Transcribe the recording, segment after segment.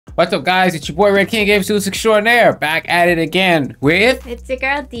What's up, guys? It's your boy Red King Game Studios Extraordinaire, back at it again with... It's your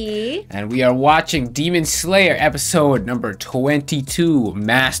girl D. And we are watching Demon Slayer episode number 22,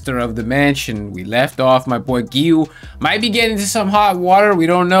 Master of the Mansion. We left off, my boy Gyu might be getting into some hot water, we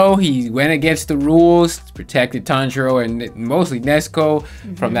don't know. He went against the rules, protected Tanjiro and mostly Nezuko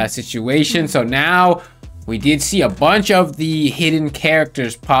from that situation. So now... we did see a bunch of the hidden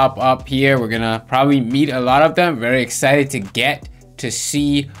characters pop up here. We're gonna probably meet a lot of them. Very excited to get to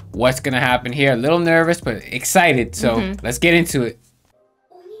see what's gonna happen here. A little nervous, but excited. So let's get into it.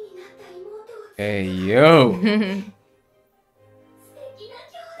 Hey, yo.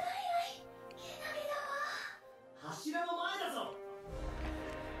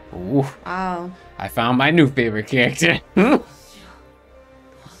 Ooh. Wow. I found my new favorite character. With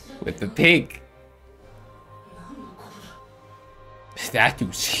the pig. That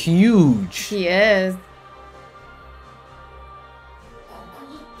dude's huge. He is.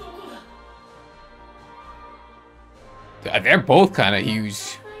 They're both kind of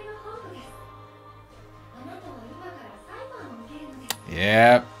huge.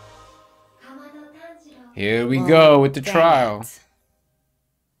 Yep. Here we go with the trial.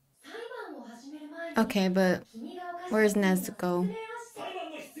 Okay, but where's Nezuko?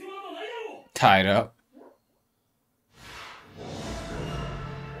 Tied up.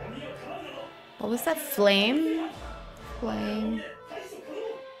 What was that? Flame? Flame.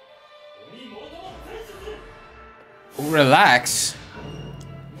 Relax.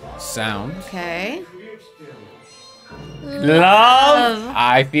 Sound. Okay. Love.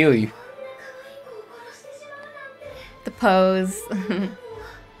 I feel you. The pose.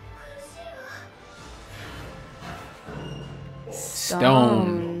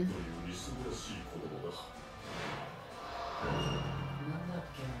 Stone.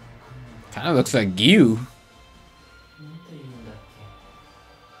 Kind of looks like you.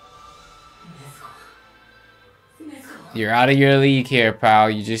 You're out of your league here, pal.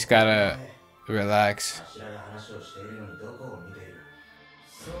 You just gotta relax.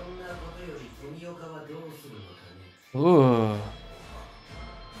 Ooh.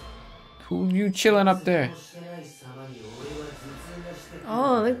 Who you chilling up there?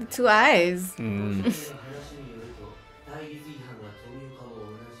 Oh, look at the two eyes.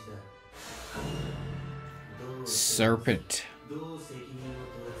 Serpent.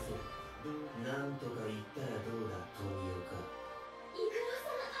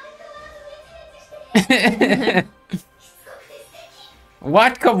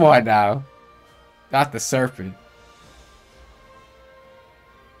 What? Come on now. Not the serpent.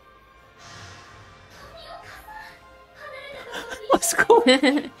 What's going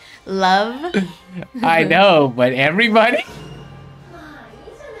on? Love. I know, but everybody?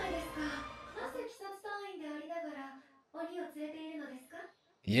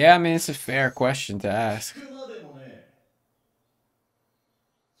 Yeah, I mean, it's a fair question to ask.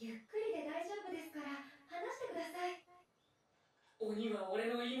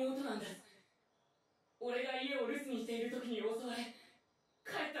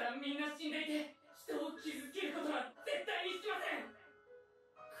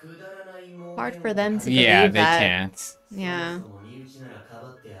 Hard for them to Yeah, believe they that. can't. Yeah.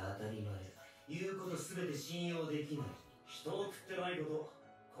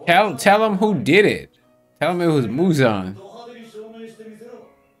 Tell him who did it. Tell him it was MUZAN.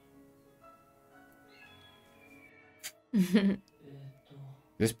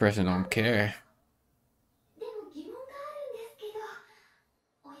 This person don't care.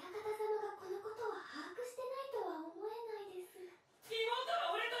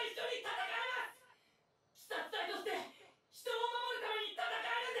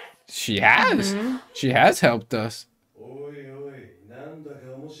 She has. She has helped us.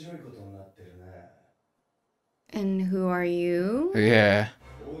 And who are you? Yeah.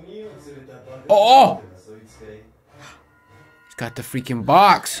 Oh! He's got the freaking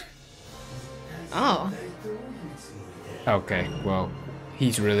box. Oh. Okay, well,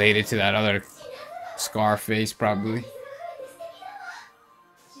 he's related to that other Scarface, probably.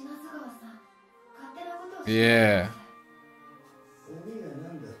 Yeah.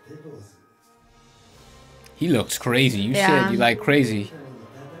 He looks crazy. You said you like crazy.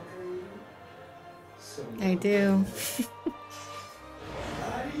 I do.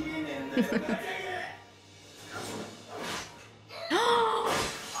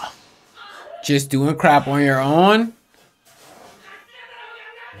 Just doing crap on your own?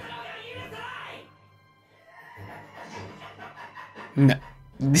 No.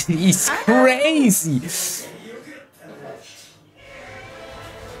 He's crazy.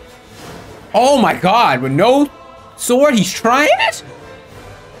 Oh my god, with no sword, he's trying it?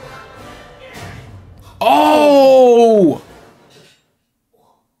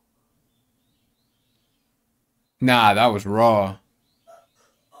 Nah, that was raw.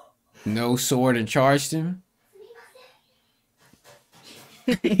 No sword and charged him.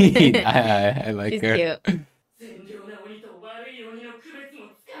 I like She's her. cute.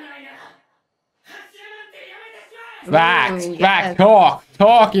 Facts, Ooh, facts. yes.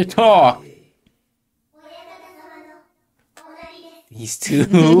 Talk your talk. He's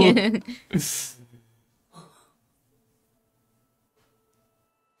too.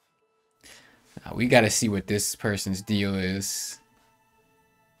 We gotta see what this person's deal is.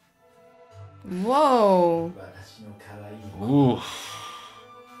 Whoa. Ooh.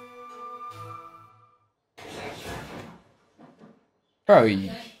 Bro,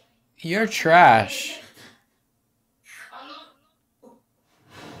 you're trash.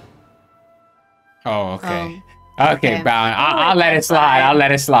 Oh, okay. Okay, Bound. I'll let it slide. I'll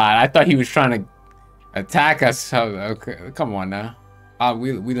let it slide. I thought he was trying to attack us. So, okay, come on now.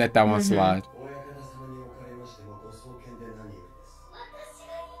 We let that one slide.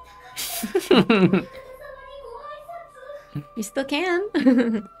 You still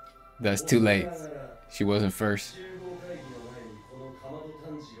can. That's too late. She wasn't first.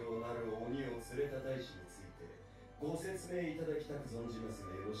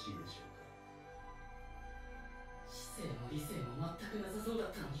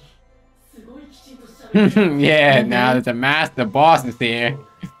 Yeah, now that the boss is here.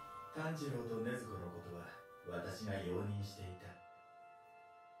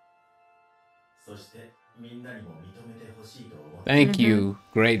 Thank you,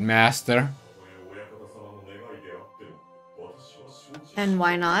 great master. And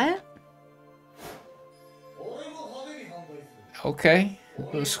why not? Okay,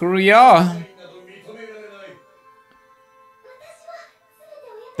 well, screw y'all.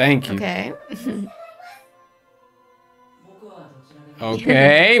 Thank you. Okay.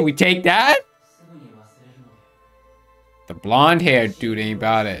 Okay, we take that. The blonde haired dude ain't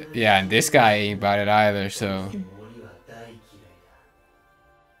about it. Yeah, and this guy ain't about it either, so.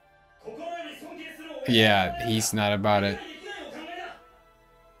 Yeah, he's not about it.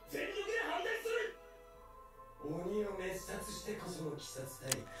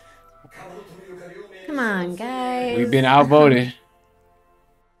 Come on, guys. We've been outvoted.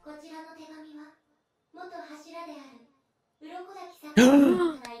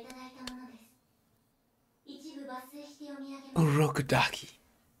 Urokodaki.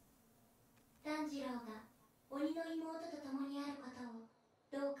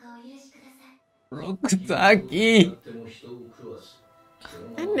 Urokodaki.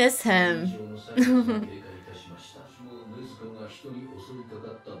 I miss him.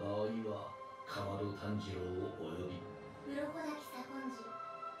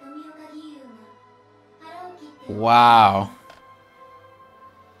 Wow.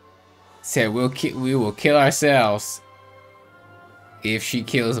 Said we will kill ourselves. If she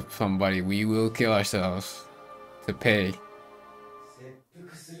kills somebody, we will kill ourselves to pay.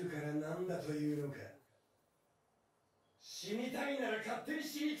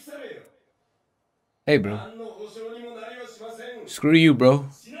 Hey, bro. Screw you, bro.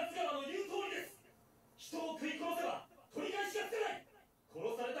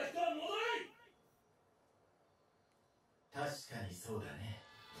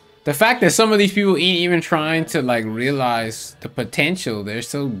 The fact that some of these people ain't even trying to like realize the potential, they're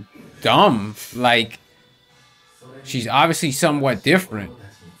so dumb. Like, she's obviously somewhat different.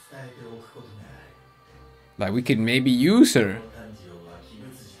 Like, we could maybe use her.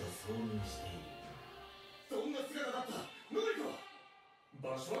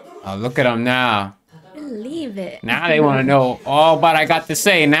 Oh, look at them now. Believe it. Now they want to know all what I got to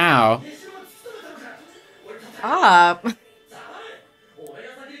say now. Up.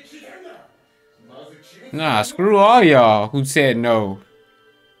 Nah, screw all y'all who said no.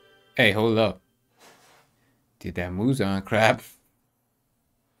 Hey, hold up. Did that MUZAN crap.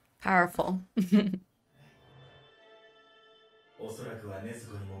 Powerful.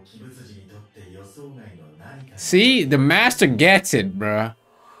 See, the master gets it, bruh.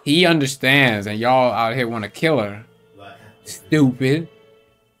 He understands, and y'all out here want to kill her. Stupid.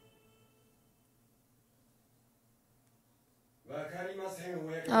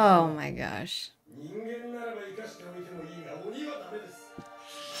 Oh my gosh.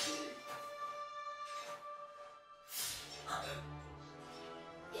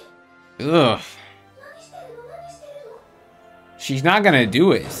 Ugh. She's not gonna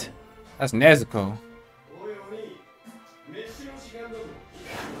do it. That's Nezuko.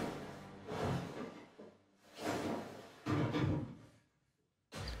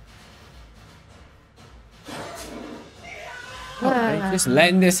 Oh, just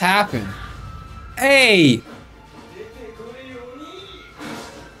letting this happen. Hey!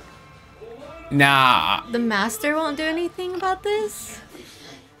 Nah, The master won't do anything about this?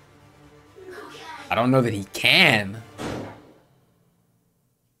 I don't know that he can.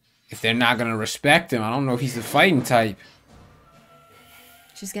 If they're not gonna respect him, I don't know if he's the fighting type.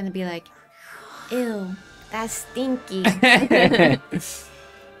 She's gonna be like, ew, that's stinky.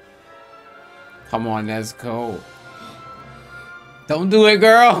 Come on, Nezuko. Don't do it,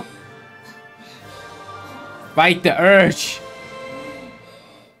 girl. Fight the urge.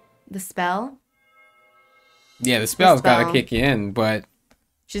 The spell? Yeah, the spell's gotta spell. kick you in, but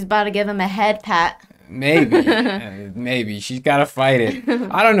She's about to give him a head pat. maybe, maybe she's gotta fight it.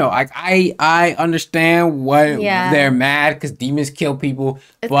 I don't know. I understand why they're mad because demons kill people,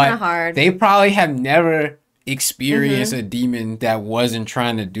 It's but kinda hard. they probably have never experienced a demon that wasn't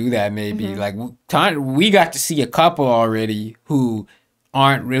trying to do that. Maybe like we got to see a couple already who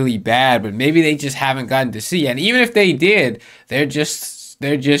aren't really bad, but maybe they just haven't gotten to see. And even if they did, they're just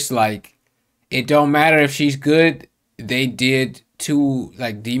like, it don't matter if she's good. They did too,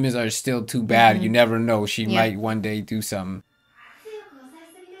 like, demons are still too bad. You never know. She might one day do something.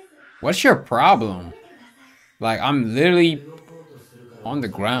 What's your problem? Like, I'm literally on the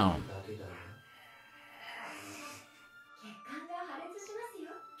ground.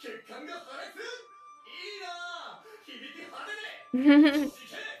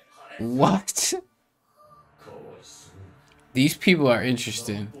 What? These people are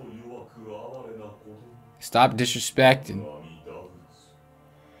interesting. Stop disrespecting.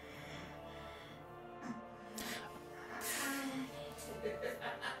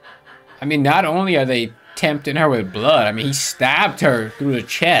 I mean, not only are they tempting her with blood, I mean, he stabbed her through the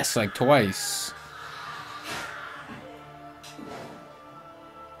chest like twice.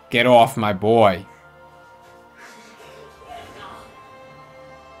 Get off my boy.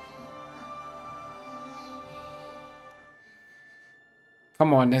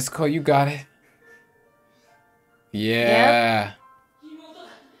 Come on, Nezuko, you got it. Yeah.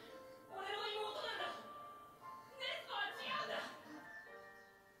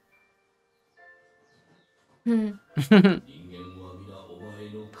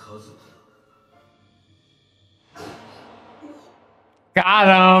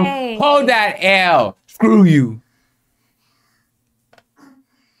 Got him. Hey. Hold that L. Screw you.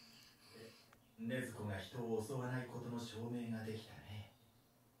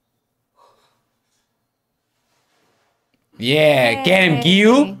 Yeah, get him,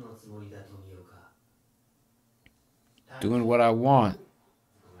 Gyu. Doing what I want.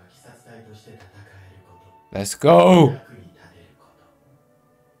 Let's go.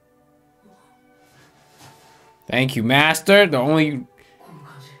 Thank you, Master. The only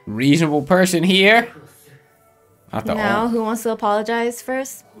reasonable person here. Not the Now, who wants to apologize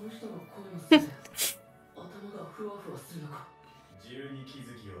first?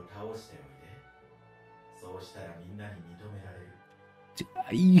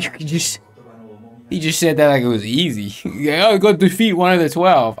 He just said that like it was easy. Yeah, go defeat one of the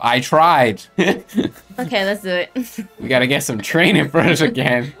 12. I tried. Okay, let's do it. We gotta get some training first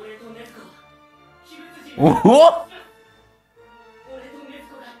again. What?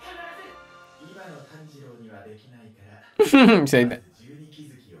 Say that.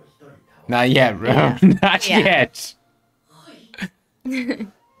 Not yet, bro. Yeah. Not yet.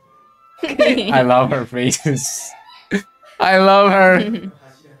 I love her faces. I love her.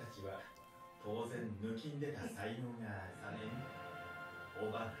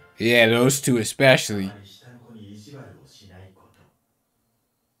 Yeah, those two especially.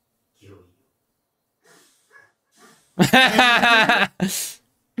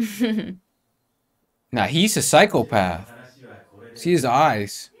 Nah, he's a psychopath. See his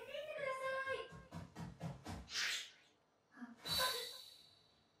eyes.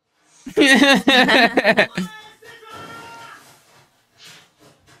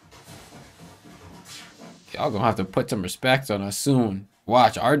 Y'all gonna have to put some respect on us soon.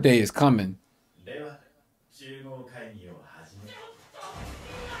 Watch, our day is coming.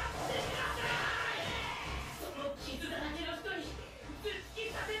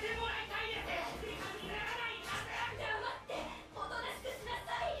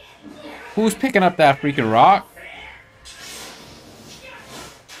 Who's picking up that freaking rock?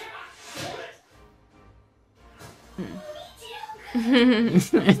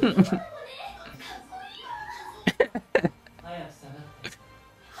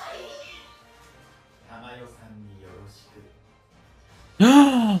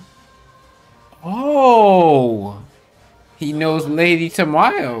 Oh, he knows Lady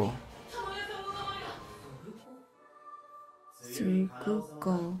Tamayo.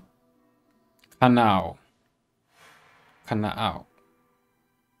 Tsuguko. Kanao. Kanao.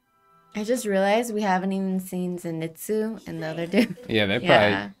 I just realized we haven't even seen Zenitsu and the other dude. Yeah, they're Yeah.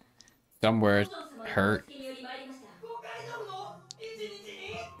 probably somewhere hurt.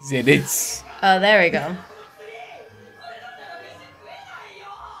 Zenitsu. Oh, there we go.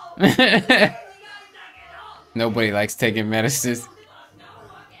 Nobody likes taking medicines.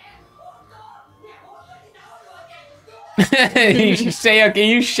 You say, okay,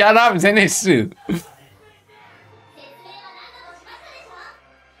 you shut up, Zenitsu.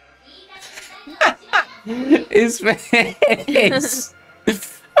 His face.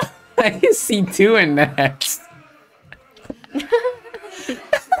 Why is he doing that?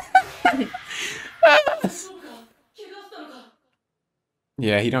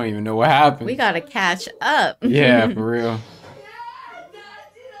 Yeah, he don't even know what happened. We gotta catch up. Yeah, for real.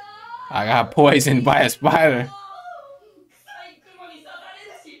 I got poisoned by a spider.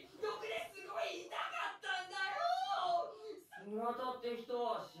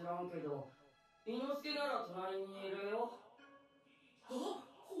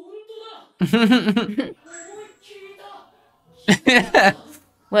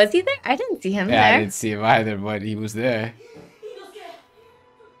 Was he there? I didn't see him Yeah, I there. didn't see him either, but he was there.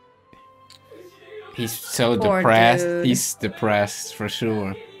 He's so Poor depressed. dude. He's depressed for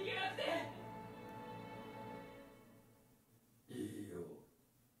sure.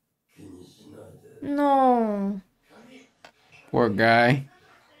 No. Poor guy.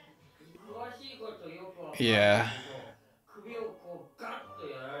 Yeah.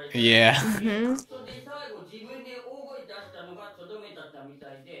 Yeah. Hmm.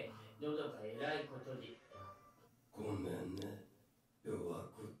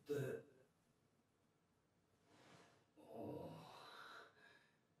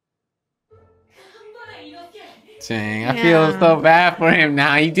 Dang, I feel so bad for him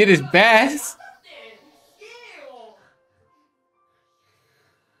now. He did his best.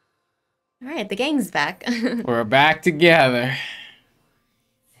 All right, the gang's back. We're back together.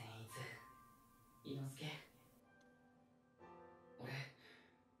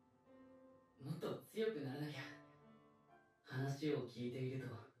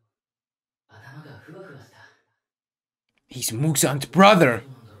 He's MUZAN's brother.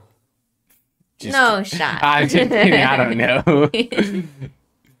 Just No shot. I'm just kidding. I don't know.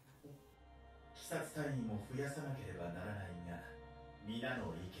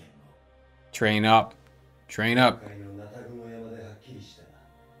 Train up. Train up.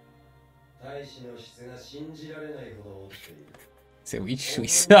 So we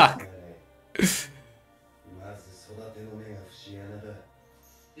suck.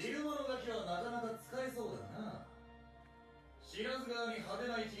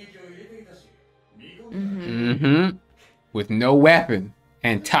 Mm-hmm. With no weapon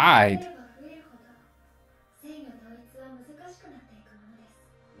and tied.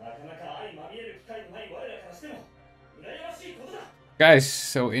 Guy's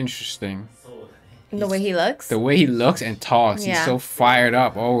so interesting. The way he looks? The way he looks and talks. Yeah. He's so fired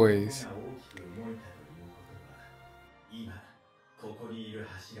up always.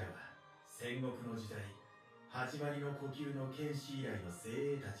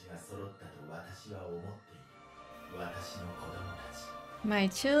 My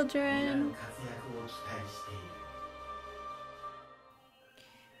children.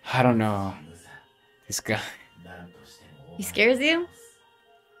 I don't know. This guy. He scares you?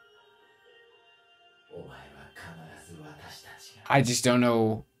 I just don't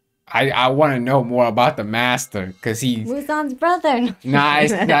know. I want to know more about the master because he's. Muzan's brother. Nah,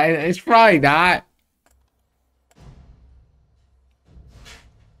 it's probably not.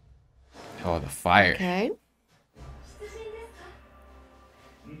 Oh, the fire. Okay.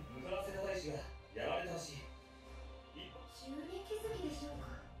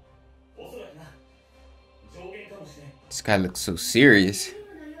 This guy looks so serious.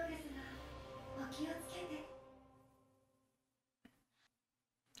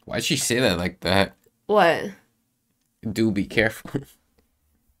 Why'd she say that like that? What? Do be careful.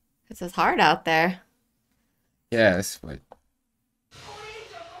 It's just hard out there. Yes, but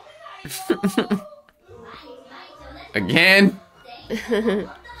again.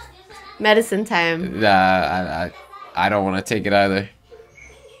 Medicine time. Nah, I don't want to take it either.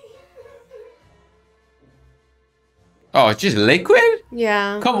 Oh, it's just liquid?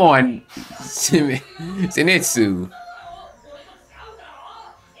 Yeah. Come on, Zenitsu.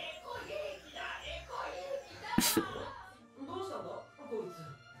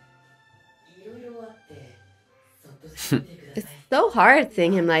 It's so hard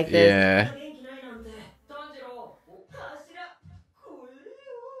seeing him like this. Yeah.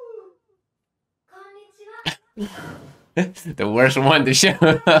 The worst one to show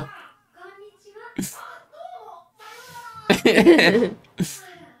up.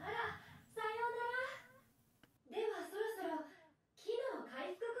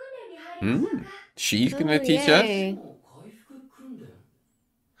 She's gonna Oh, teach us? yay.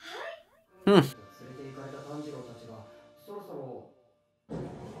 Hmm.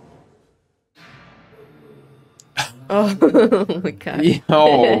 Oh, my god.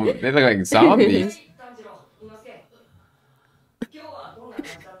 Yo, they look like zombies.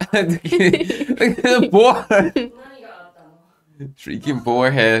 Look at the boar. Shrieking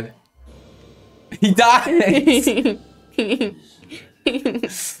boar head. He dies.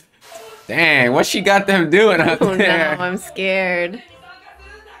 Dang, what she got them doing out Oh there? no, I'm scared.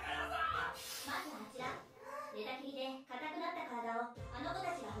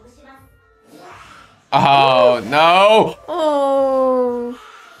 Oh no! Oh.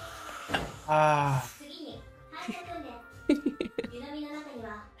 Ah.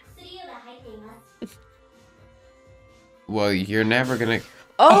 Well, you're never gonna.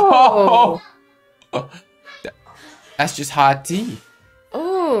 Oh. Oh! That's just hot tea.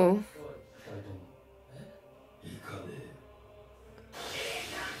 Oh.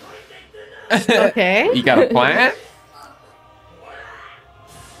 Okay. You got a plan?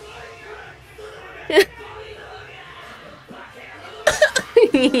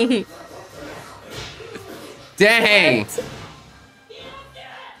 Dang! What?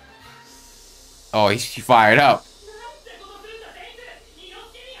 Oh, he's fired up.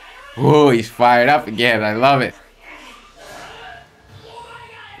 Whoa, he's fired up again. I love it.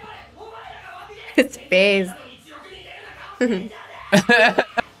 His face.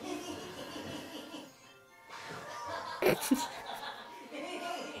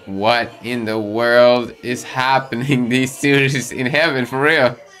 What in the world is happening? These dudes in heaven for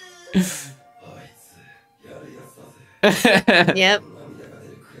real. Yep.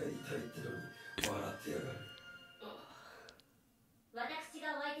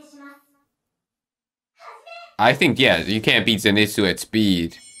 I think, yeah, you can't beat Zenitsu at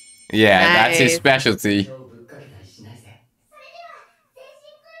speed. Yeah, that's his Nice. specialty.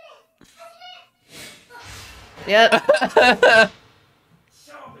 Yep.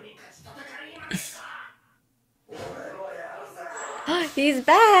 He's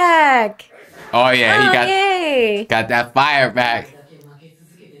back. Oh yeah, he Oh, got yay. got that fire back.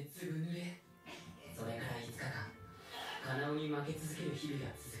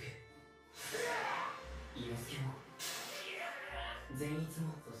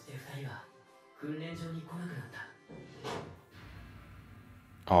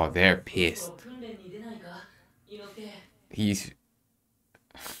 Oh, they're pissed. He's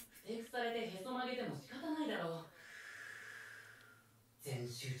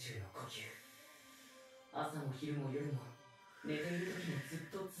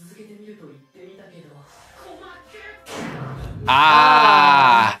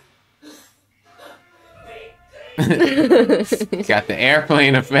ah. Got the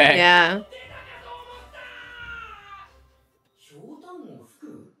airplane effect. Yeah.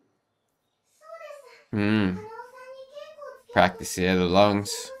 Hmm. Practice the other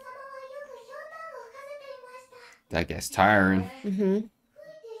lungs. That gets tiring. Mm-hmm.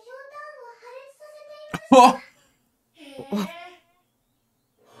 Oh.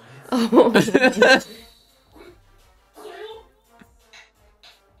 Oh.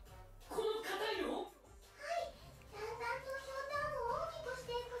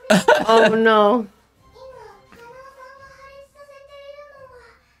 Oh no.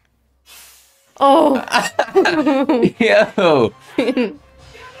 Oh. Yo.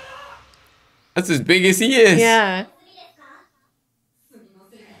 That's as big as he is. Yeah.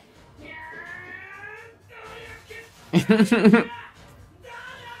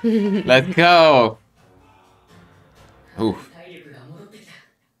 Let's go. Ooh.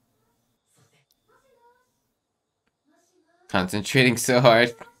 Concentrating so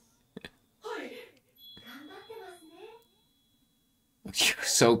hard. You're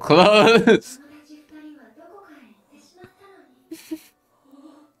so close.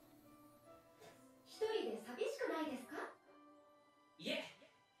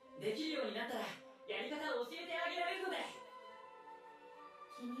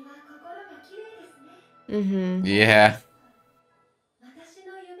 Mm-hmm. Yeah.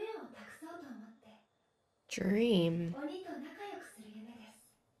 Dream.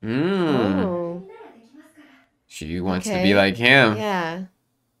 Mm. Oh. She wants to Okay. be like him. Yeah.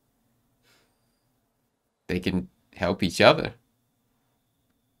 They can help each other.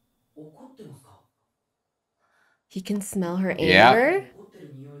 He can smell her Yeah. anger?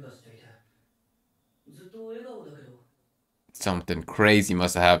 Something crazy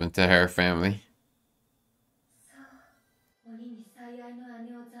must have happened to her family.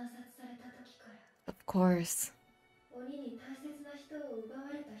 Of course.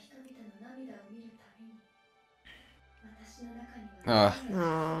 Oh.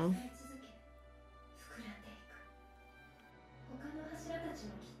 Oh.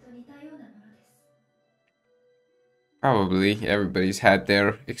 Probably everybody's had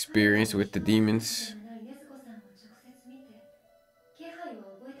their experience with the demons.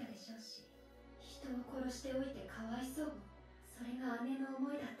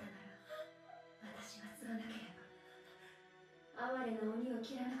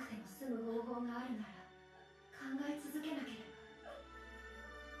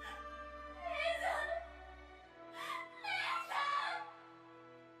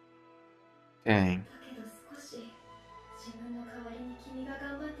 Dang.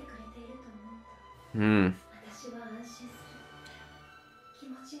 Hmm.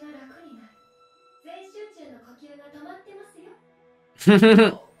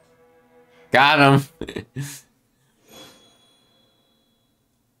 Got him.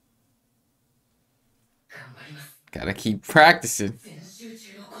 Gotta keep practicing.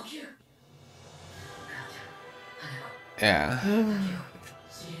 Yeah.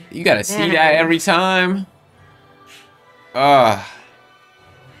 You gotta see that every time.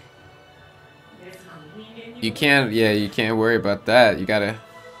 You can't, yeah, you can't worry about that. You gotta,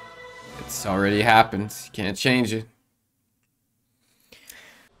 it's already happened. You can't change it.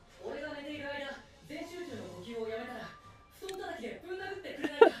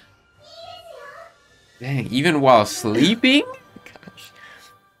 Dang, even while sleeping? Gosh.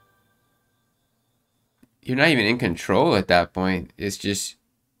 You're not even in control at that point. It's just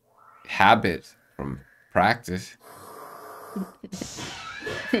habit from practice.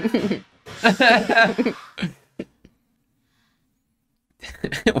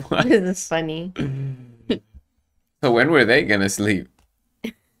 What? This is funny. So when were they gonna sleep?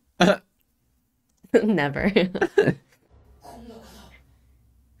 Never.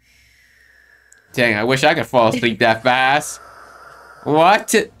 Dang, I wish I could fall asleep that fast.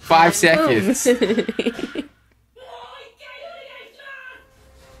 What? 5 seconds.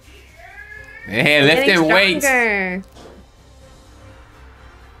 Hey, lifting weights.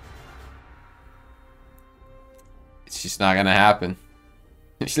 It's just not gonna happen.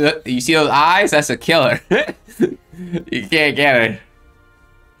 You see those eyes? That's a killer. You can't get her.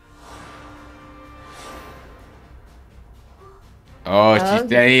 Oh, she's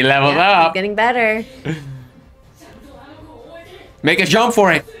steady leveled up. Getting better. Make a jump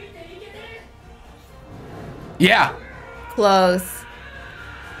for it. Yeah. Close.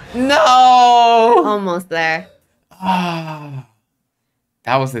 No. Almost there. Ah,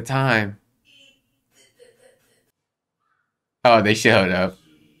 that was the time. Oh, they showed up.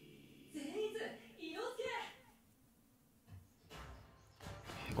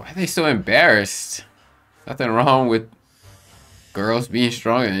 Why are they so embarrassed? Nothing wrong with girls being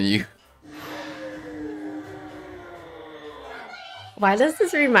stronger than you. Why does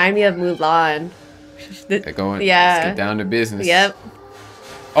this remind me of Mulan? They're going, yeah. Let's get down to business. Yep.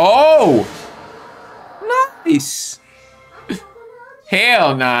 Oh! Nice!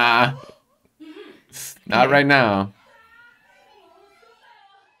 Hell nah. Not right now.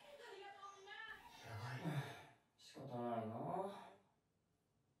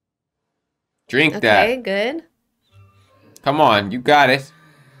 Drink that. Okay, good. Come on, you got it.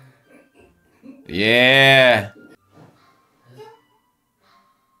 Yeah.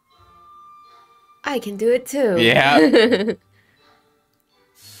 I can do it too. Yeah.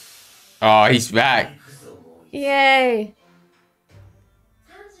 Oh, he's back. Yay.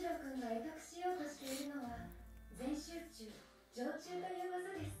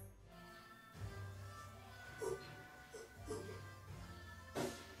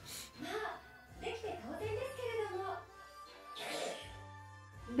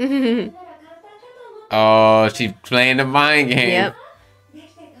 Oh, she's playing the mind game. Yep.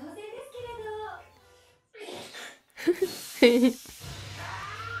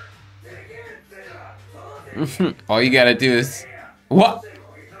 All you gotta do is what?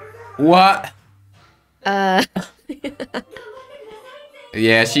 What?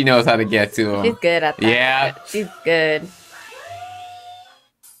 Yeah, she knows how to get to him. She's good at that. Yeah. She's good.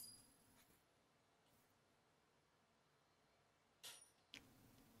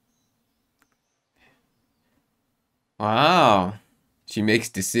 Wow. She makes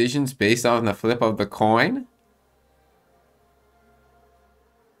decisions based on the flip of the coin?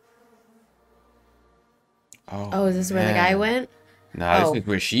 Oh, is this where the guy went? Nah, this is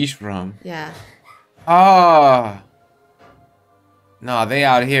where she's from. Yeah. Oh. No, they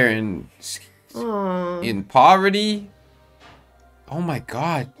out here in Aww. poverty. Oh my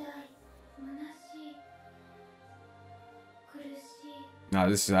god. Nah,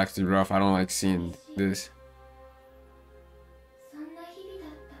 this is actually rough. I don't like seeing this.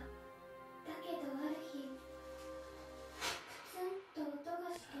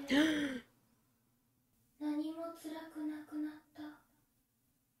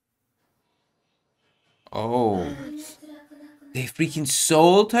 Oh. They freaking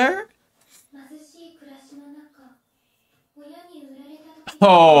sold her?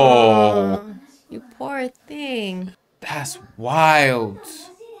 Oh. You poor thing. That's wild.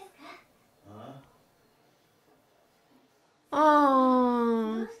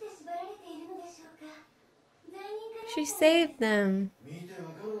 Oh. She saved them.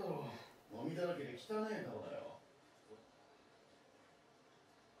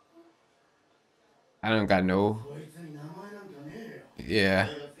 I don't got no. Yeah.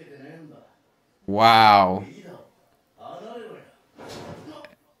 Wow.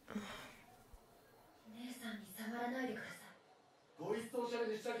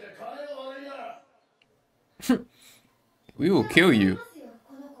 We will kill you.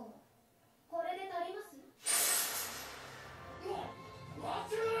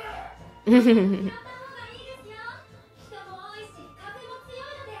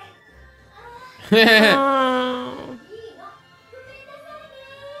 Oh.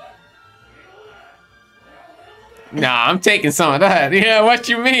 Nah, I'm taking some of that. Yeah, what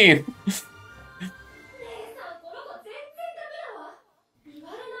you mean?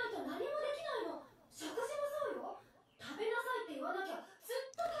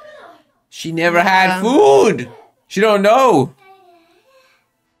 She never had food. She don't know.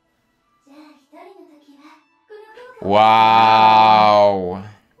 Wow.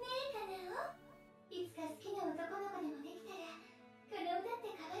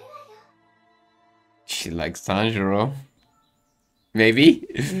 She likes Tanjiro. Maybe.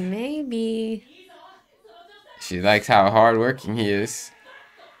 Maybe. She likes how hardworking he is.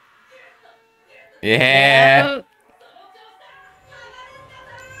 Yeah. Yep.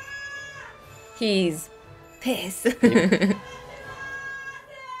 He's pissed.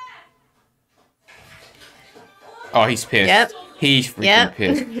 Oh, he's pissed. Yep. He's freaking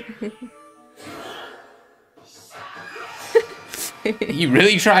pissed. He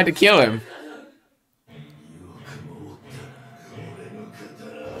really tried to kill him.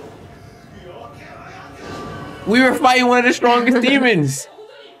 We were fighting one of the strongest demons.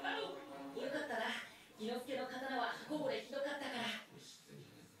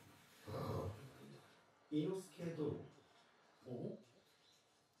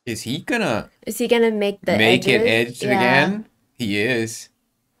 Is he gonna make the make it edges? edged again? He is.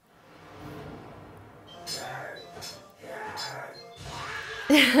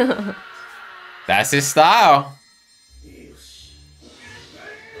 That's his style.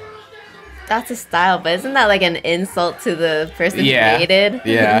 That's a style, but isn't that like an insult to the person who made it?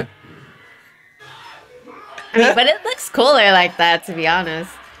 Yeah. I mean, but it looks cooler like that, to be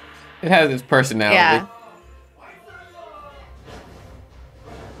honest. It has its personality. Yeah.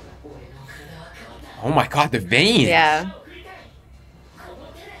 Oh my god, the veins. Yeah.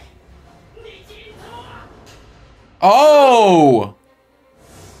 Oh!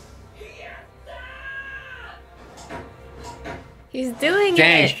 He's doing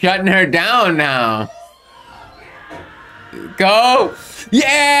Dang, it. shutting her down now. Go!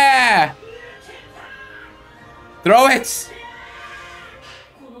 Yeah! Throw it!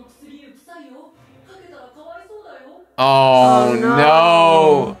 Oh,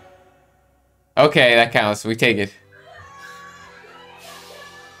 no. Okay, that counts. We take it.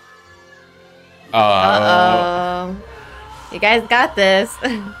 Uh-oh. You guys got this.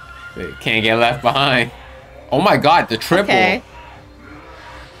 They can't get left behind. Oh my god, the triple. Okay.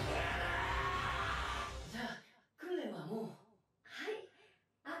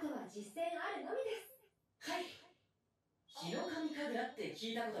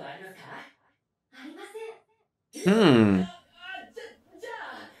 Hmm.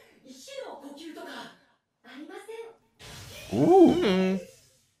 Ooh. Hmm.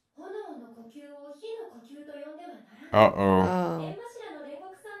 Uh-oh. Oh.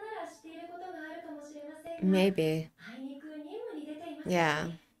 Maybe. Yeah.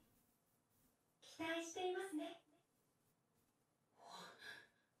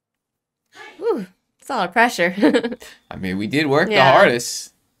 Whew. It's a lot of pressure. I mean, we did work the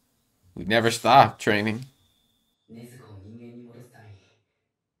hardest. We never stopped training.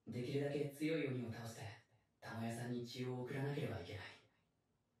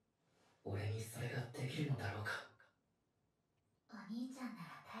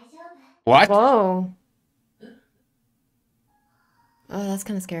 What? Whoa. Oh, that's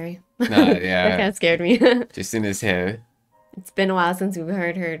kind of scary. Nah, That yeah. kind of scared me. Just in his head. It's been a while since we've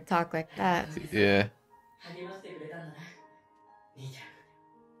heard her talk like that. Yeah.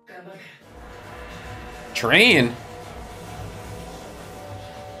 Train?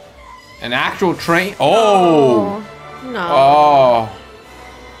 An actual train? Oh! No. Oh!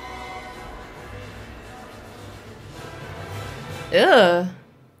 Ugh.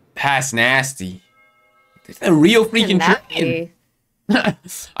 That's nasty. It's a real freaking train.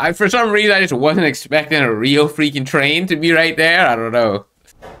 For some reason, I just wasn't expecting a real freaking train to be right there. I don't know.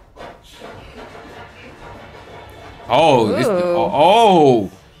 Oh.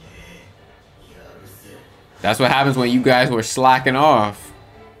 That's what happens when you guys were slacking off.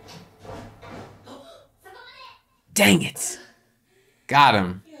 Dang it. Got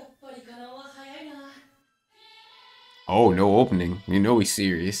him. Oh, no opening. You know he's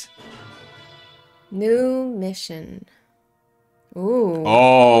serious. New mission. Ooh.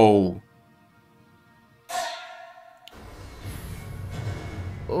 Oh.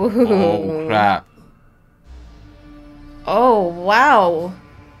 Ooh. Oh, crap. Oh, wow.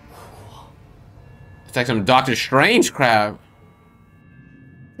 It's like some Doctor Strange crap.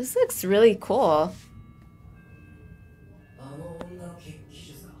 This looks really cool.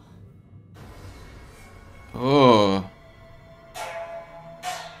 Oh.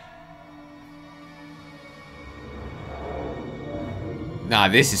 Nah,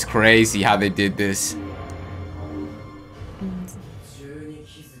 this is crazy how they did this.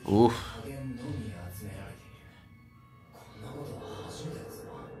 Oof.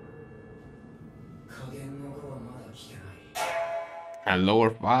 And lower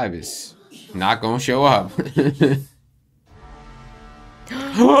 5 is not gonna show up.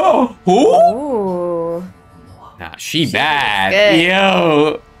 Who? Ooh. Nah, she bad.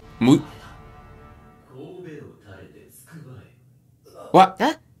 Yo. What?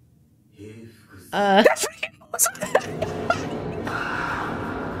 Huh?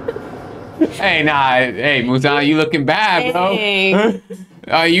 Hey, nah. Hey, MUZAN, you looking bad, bro. Hey.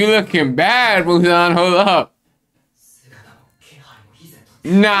 You looking bad, MUZAN. Hold up.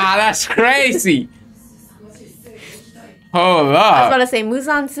 Nah, that's crazy. Hold up. I was about to say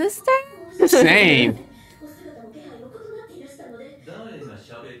MUZAN's sister? Same.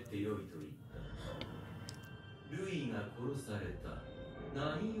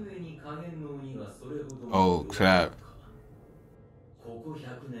 Oh, crap.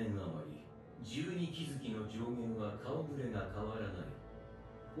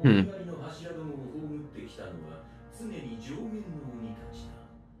 Hmm.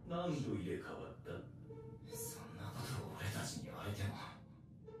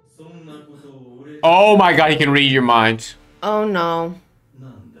 Oh my god, he can read your mind. Oh no.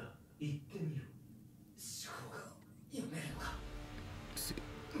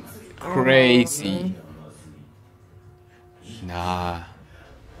 Crazy. Nah.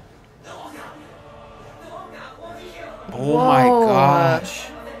 Oh my gosh.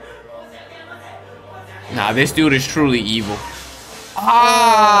 Nah, this dude is truly evil.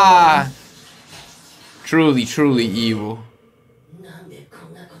 Ah! Truly, truly evil.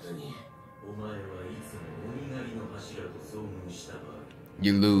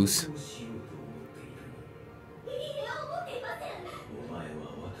 You lose.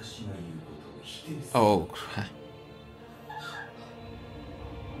 Oh, crap.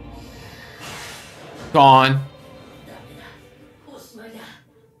 Gone.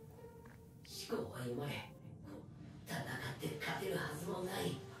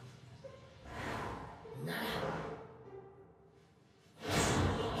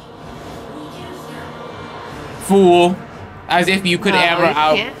 Fool. As if you could ever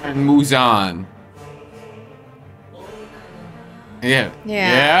outrun MUZAN. Yeah.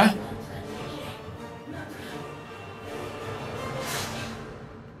 Yeah?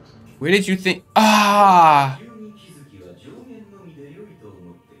 Where did you think? Ah!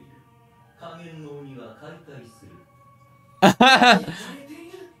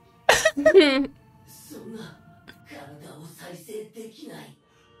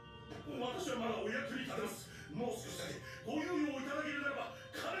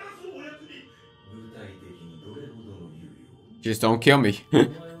 Just don't kill me.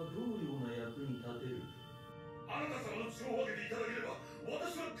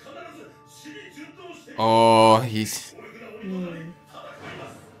 Oh, he's...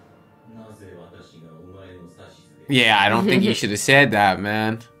 Yeah, I don't think you should have said that,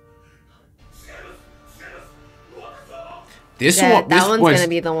 man. This one's gonna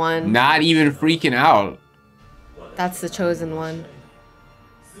be the one. Not even freaking out. That's the chosen one.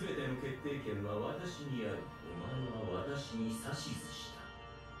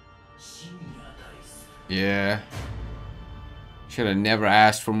 Yeah. Should have never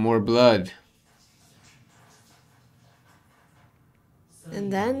asked for more blood.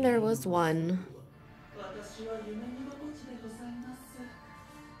 And then there was one.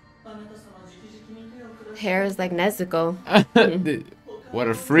 Hair is like Nezuko. What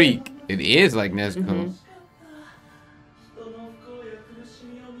a freak. It is like Nezuko.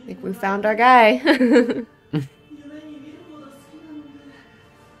 Like, we found our guy.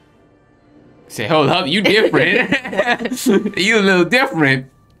 Say, hold up, you different. You a little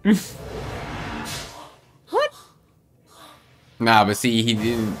different. What? Nah, but see, he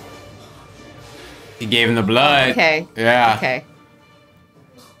didn't. He gave him the blood. Okay. Yeah. Okay.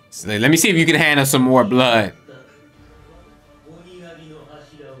 So let me see if you can handle some more blood.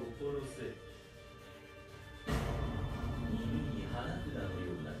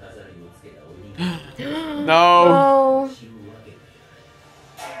 No. Oh.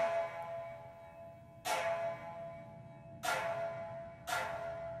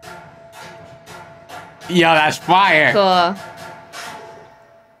 Yo, that's fire. Cool.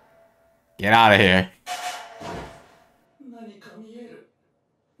 Get out of here.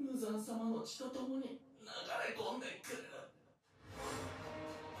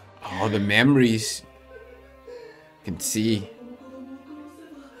 Oh, the memories. You can see.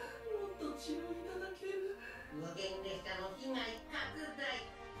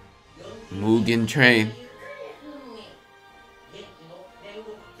 Mugen train.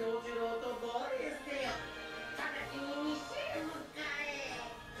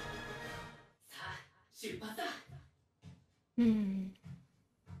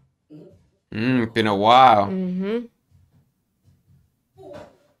 Been a while. Mm-hmm.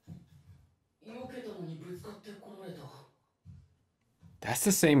 That's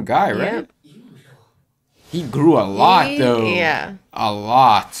the same guy, right? Yep. He grew a lot, though. Yeah. A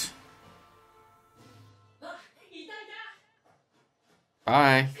lot.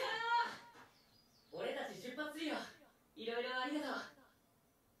 Bye.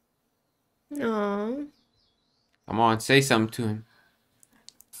 Aww. Come on, say something to him.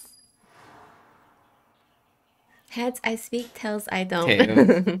 Heads I speak, tails I don't.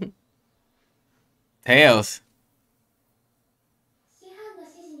 Tails. Tails.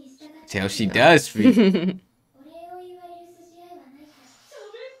 Tails she does speak.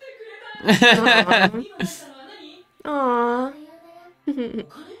 Aww.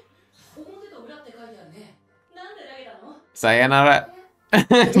 Sayonara.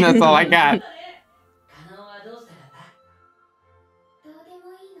 That's all I got.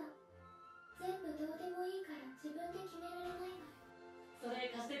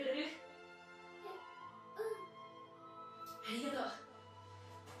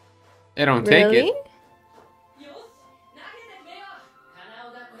 They don't take Really? it.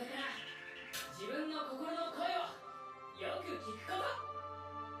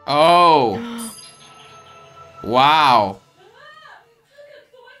 Oh. Wow.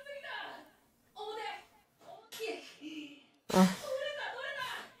 Oh.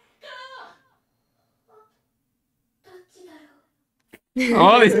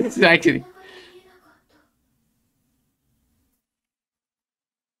 Oh, this is actually.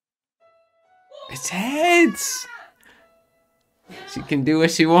 It's heads. She can do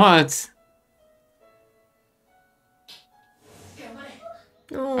what she wants.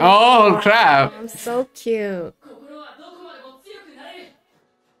 Oh crap! So cute.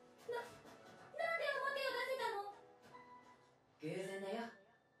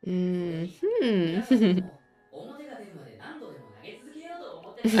 Mm-hmm.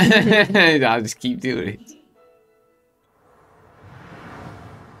 I'll just keep doing it.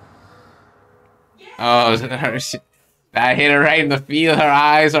 Oh, that hit her right in the field. Her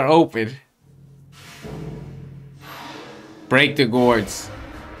eyes are open. Break the gourds.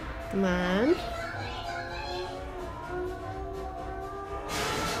 Come on.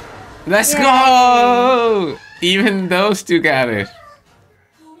 Let's go! Even those two got it.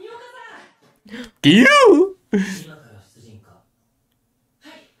 You?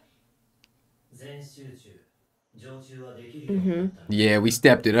 Mm-hmm. Yeah, we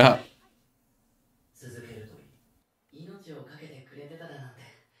stepped it up.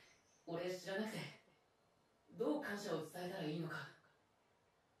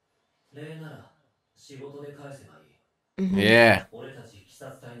 Yeah.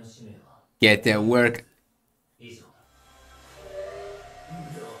 Get that work.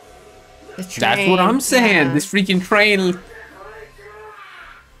 That's what I'm saying. Yeah. This freaking train.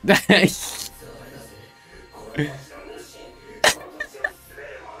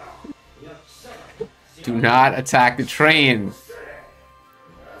 Do not attack the train.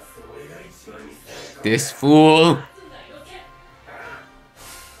 This fool.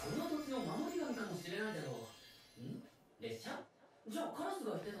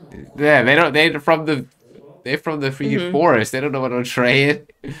 Yeah, they're from the freaking forest. They don't know what to train.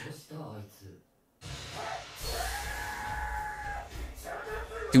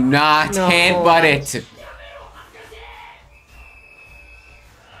 Do not headbutt it.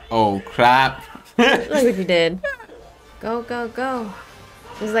 Oh crap. Look what you did. Go, go, go.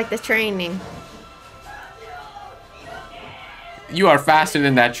 It was like the training. You are faster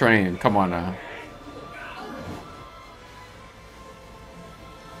than that train. Come on now.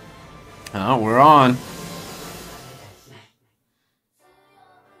 Oh, we're on.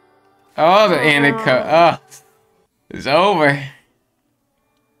 Oh, the Anika. Oh, it's over.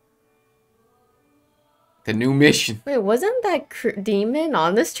 The new mission. Wait, wasn't that demon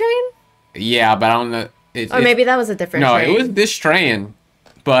on this train? Yeah, but I don't know. Or maybe that was a different train. No, it was this train,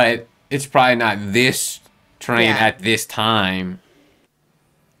 but it's probably not this train at this time.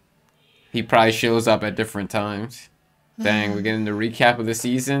 He probably shows up at different times. Dang, we're getting the recap of the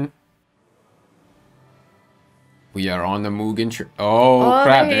season. We are on the Mugen train. Oh,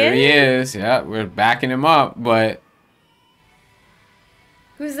 crap, there he is. Yeah, we're backing him up, but...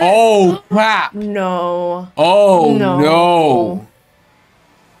 Who's that? Oh, crap. No. Oh, no.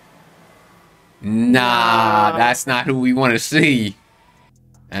 Nah, that's not who we want to see.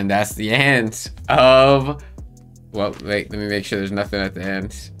 And that's the end of... Well, wait, let me make sure there's nothing at the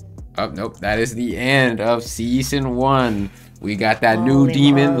end. Oh, nope, that is the end of Season 1. We got that new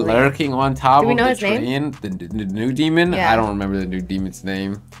demon lurking on top of the train. The new demon? Yeah. I don't remember the new demon's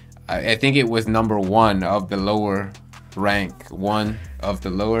name. I think it was number 1 of the lower rank. 1 of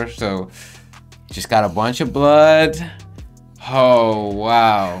the lower. So, just got a bunch of blood. Oh,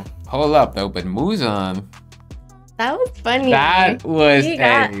 wow. Hold up, though. But MUZAN. That was funny. That was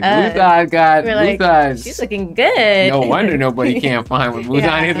MUZAN got Muzan. She's looking good. No wonder nobody can't find what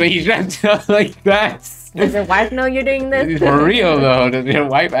MUZAN is when he's dressed up like that. Does your wife know you're doing this? For real though, does your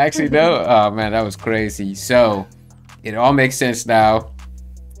wife actually know? Oh man, that was crazy. So it all makes sense now.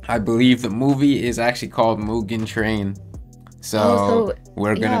 I believe the movie is actually called Mugen Train. So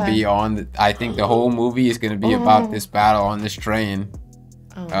we're gonna be on the, I think the whole movie is gonna be about this battle on this train.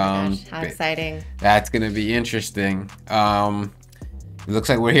 Oh my gosh, how exciting. That's gonna be interesting. It looks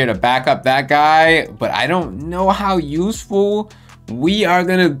like we're here to back up that guy, but I don't know how useful we are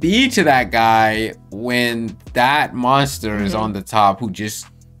gonna be to that guy when that monster is on the top who just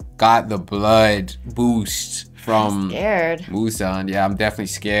got the blood boost from MUZAN. Yeah, I'm definitely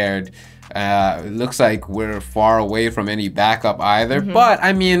scared. It looks like we're far away from any backup either, but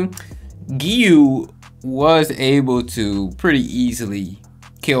I mean, Gyu was able to pretty easily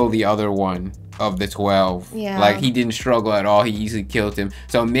kill the other one of the 12. Yeah, like he didn't struggle at all. He easily killed him.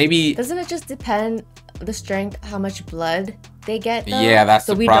 So maybe doesn't it just depend the strength, how much blood they get though? Yeah, that's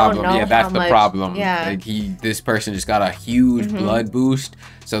the problem. Yeah, that's the problem. Yeah, like this person just got a huge blood boost,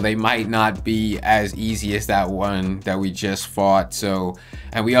 so they might not be as easy as that one that we just fought. So,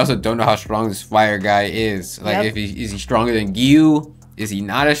 and we also don't know how strong this fire guy is. Like if is he stronger than Gyu? Is he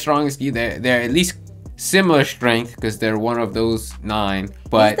not as strong as Gyu? They're at least similar strength because they're one of those 9.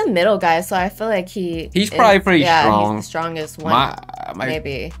 But he's the middle guy, so I feel like he's probably pretty strong. He's the strongest one.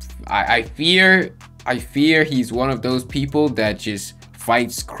 Maybe. I fear he's one of those people that just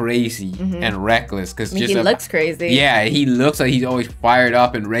fights crazy and reckless because he looks crazy. Yeah, he looks like he's always fired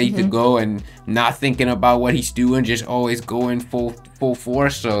up and ready to go and not thinking about what he's doing, just always going full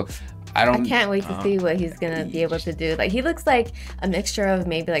force. So I can't wait to see what he's gonna be able to do. Like he looks like a mixture of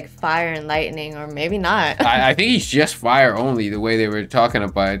maybe like fire and lightning, or maybe not. I think he's just fire only, the way they were talking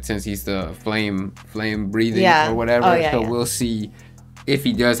about it, since he's the flame breathing or whatever. So we'll see if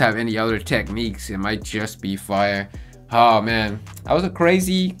he does have any other techniques. It might just be fire. Oh man, that was a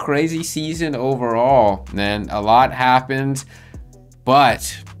crazy season overall, man. A lot happened,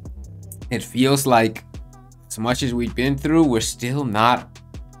 but it feels like as much as we've been through, we're still not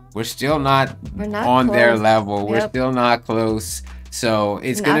on their level. We're still not close. So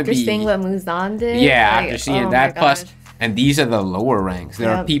it's gonna be, after seeing what MUZAN did, after seeing that, plus, and these are the lower ranks.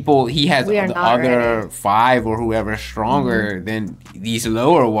 There are people, he has the other 5 or whoever stronger than these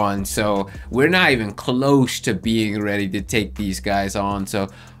lower ones. So we're not even close to being ready to take these guys on. So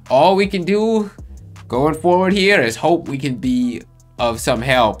all we can do going forward here is hope we can be of some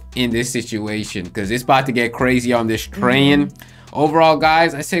help in this situation, because it's about to get crazy on this train. Overall,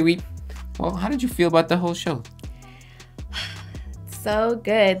 guys, I say well, how did you feel about the whole show? So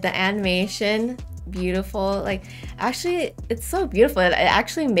good. The animation, beautiful. Like, actually, it's so beautiful. It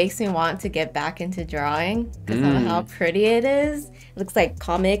actually makes me want to get back into drawing because of how pretty it is. It looks like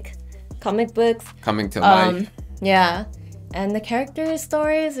comic comic books. Coming to life. Yeah. And the character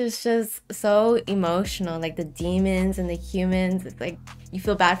stories is just so emotional. Like the demons and the humans. It's like you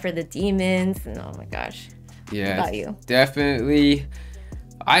feel bad for the demons. And oh my gosh. Yeah. What about you? Definitely.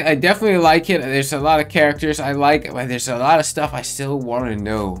 I definitely like it. There's a lot of characters I like, but there's a lot of stuff I still want to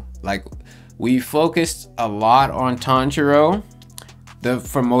know. Like, we focused a lot on Tanjiro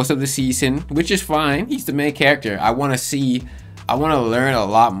for most of the season, which is fine. He's the main character. I want to learn a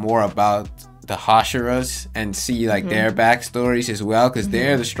lot more about the Hashiras and see like their backstories as well, because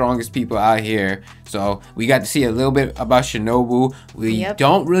they're the strongest people out here. So we got to see a little bit about Shinobu. We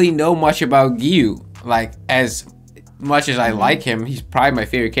don't really know much about Gyu, like as much as I like him. He's probably my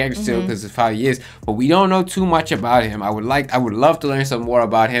favorite character still because of how he is, but we don't know too much about him. I would love to learn some more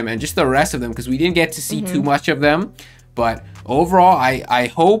about him and just the rest of them, because we didn't get to see too much of them. But overall, I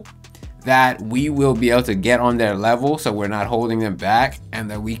hope that we will be able to get on their level, so we're not holding them back, and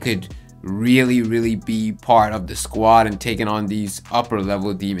that we could really be part of the squad and taking on these upper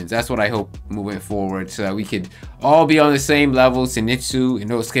level demons. That's what I hope moving forward, so that we could all be on the same level. Zenitsu,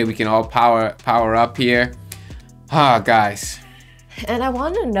 Inosuke, we can all power up here. Guys. And I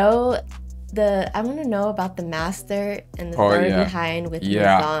want to know about the master and the story behind with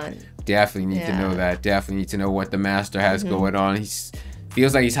MUZAN. Definitely need to know that. Definitely need to know what the master has going on.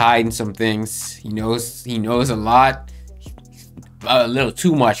 Feels like he's hiding some things. He knows a lot, a little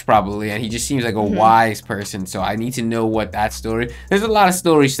too much probably, and he just seems like a wise person. So I need to know what that story. There's a lot of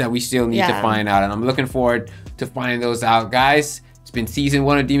stories that we still need to find out, and I'm looking forward to finding those out, guys. It's been season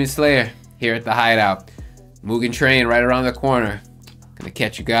 1 of Demon Slayer here at the Hideout. Mugen Train right around the corner. Gonna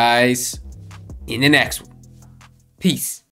catch you guys in the next one. Peace.